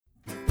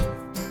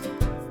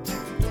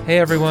Hey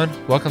everyone,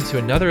 welcome to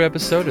another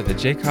episode of the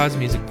J Cause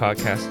Music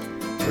Podcast,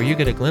 where you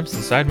get a glimpse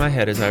inside my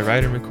head as I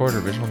write and record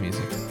original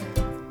music.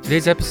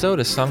 Today's episode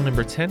is song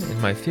number 10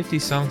 in my 50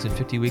 Songs in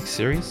 50 Weeks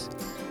series.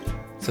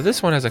 So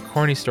this one has a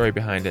corny story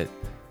behind it.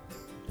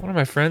 One of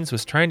my friends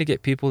was trying to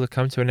get people to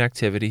come to an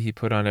activity he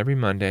put on every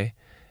Monday,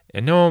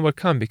 and no one would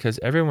come because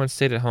everyone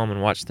stayed at home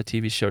and watched the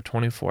TV show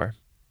 24.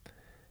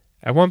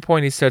 At one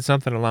point he said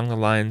something along the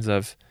lines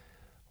of,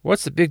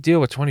 "What's the big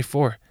deal with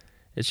 24?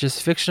 It's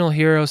just fictional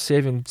heroes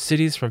saving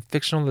cities from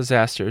fictional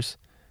disasters."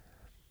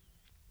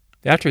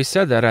 After he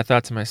said that, I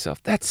thought to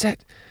myself, that's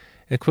it,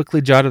 and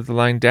quickly jotted the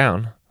line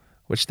down,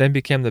 which then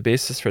became the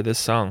basis for this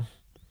song.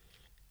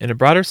 In a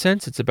broader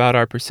sense, it's about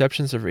our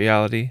perceptions of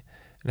reality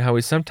and how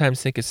we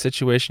sometimes think a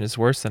situation is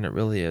worse than it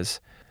really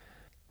is.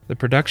 The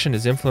production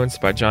is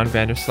influenced by John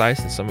Vanderslice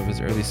and some of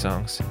his early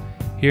songs.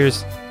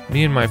 Here's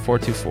Me and My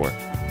 424.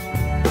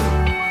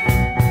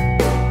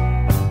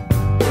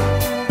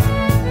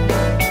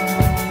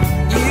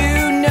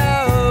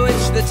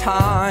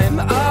 Time,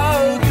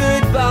 oh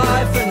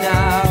goodbye for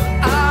now.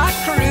 I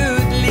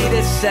crudely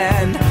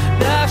descend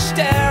the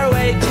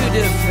stairway to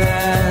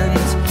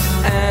defense,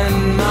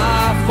 and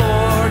my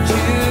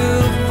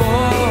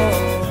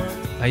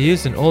 424. I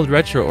used an old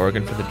retro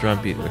organ for the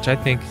drum beat, which I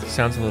think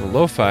sounds a little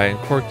lo-fi and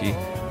quirky,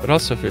 but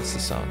also fits the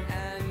song.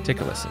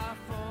 Take a listen.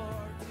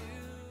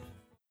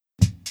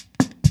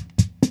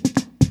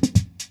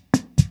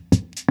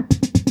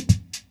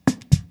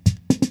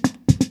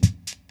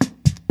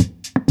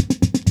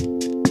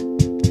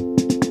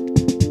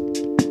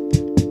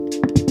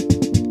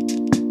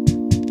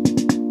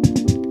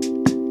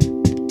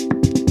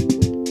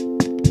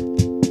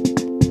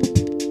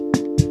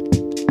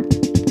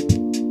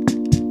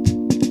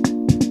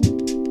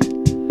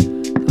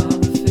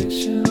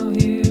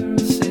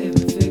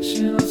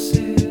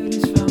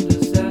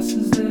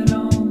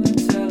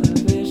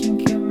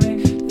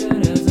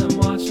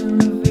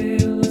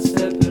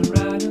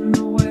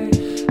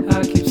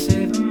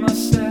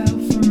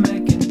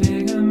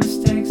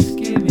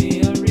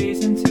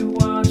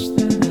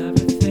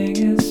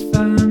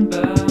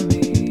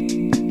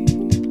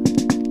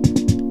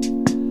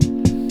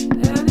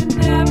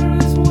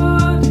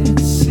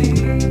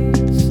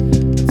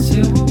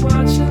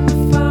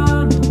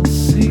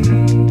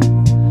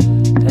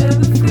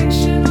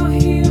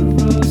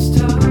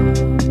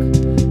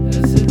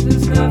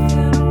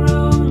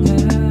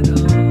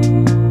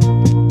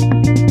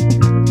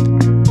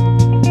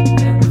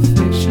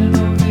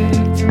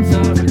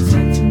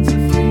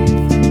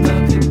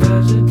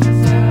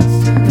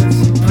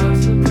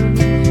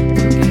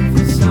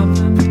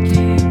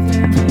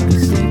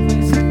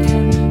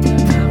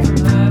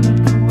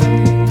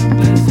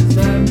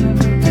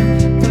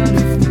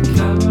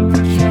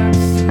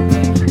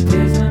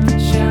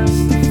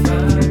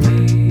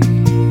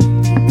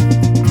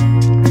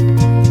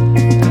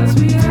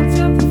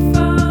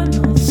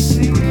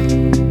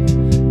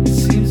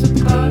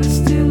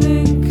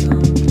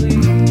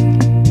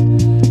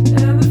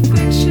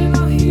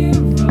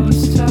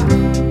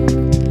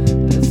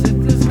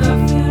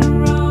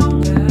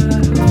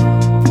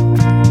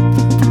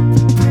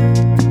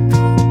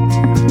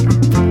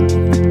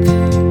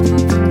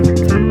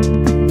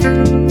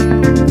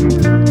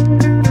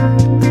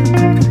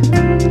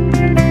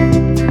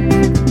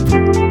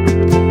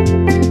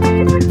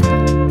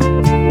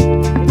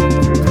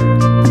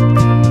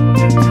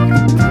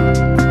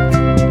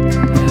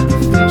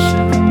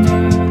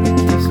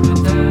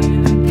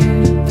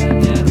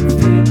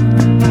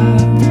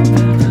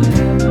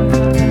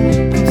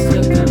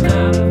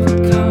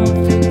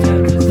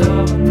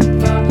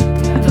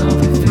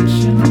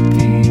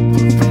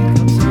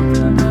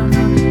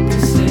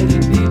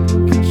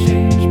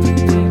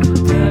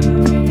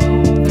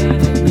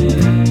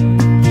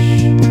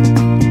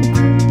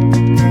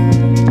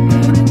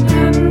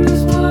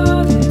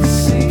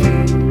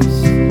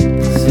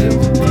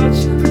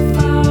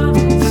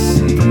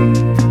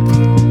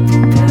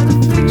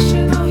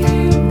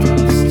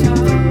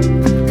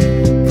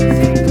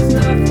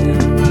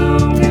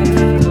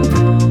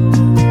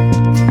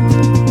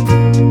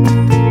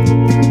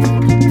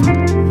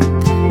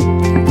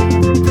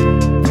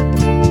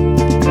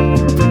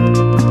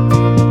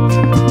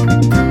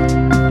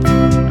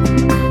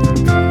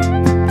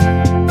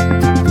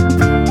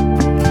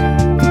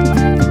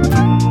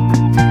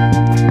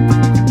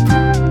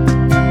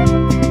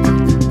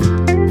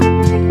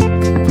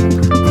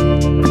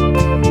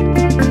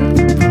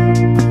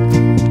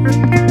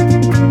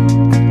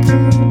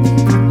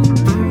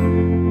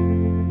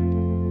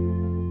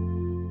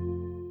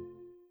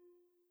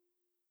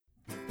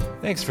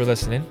 Thanks for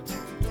listening.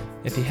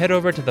 If you head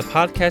over to the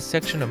podcast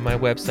section of my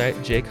website,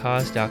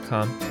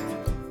 jcause.com,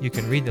 you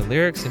can read the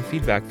lyrics and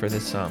feedback for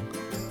this song.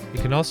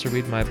 You can also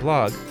read my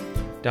blog,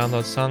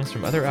 download songs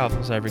from other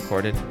albums I've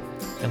recorded,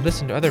 and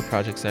listen to other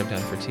projects I've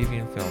done for TV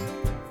and film.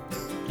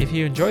 If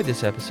you enjoyed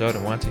this episode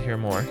and want to hear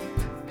more,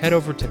 head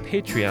over to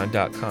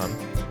patreon.com,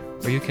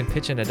 where you can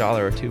pitch in $1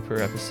 or $2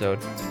 per episode.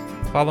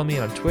 Follow me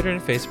on Twitter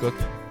and Facebook,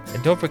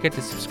 and don't forget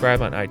to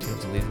subscribe on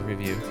iTunes and leave a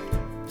review.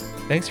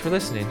 Thanks for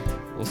listening.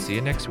 We'll see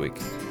you next week.